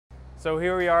So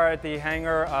here we are at the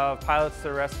hangar of Pilots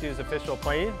to Rescue's official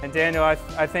plane. And Daniel, I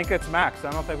think it's max. I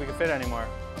don't think we can fit anymore.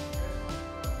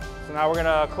 So now we're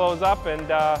gonna close up and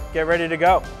get ready to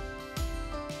go.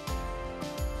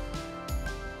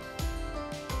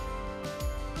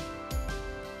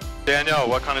 Daniel,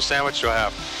 what kind of sandwich do I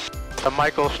have? A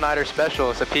Michael Schneider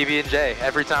special. It's a PB&J.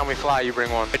 Every time we fly, you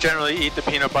bring one. I generally eat the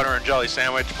peanut butter and jelly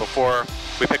sandwich before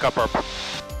we pick up our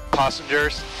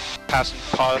passengers,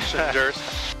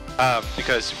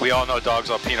 because we all know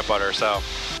dogs love peanut butter, so.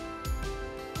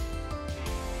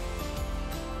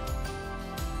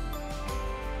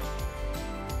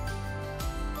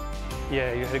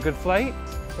 Yeah, you had a good flight?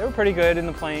 They were pretty good in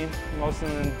the plane. Most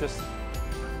of them just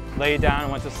laid down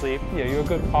and went to sleep. Yeah, you were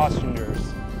good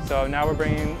passengers. So now we're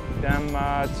bringing them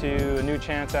to a new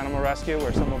chance animal rescue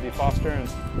where some will be foster and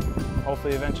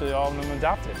hopefully eventually all of them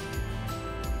adopted.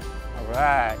 All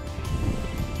right,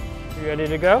 you ready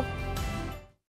to go?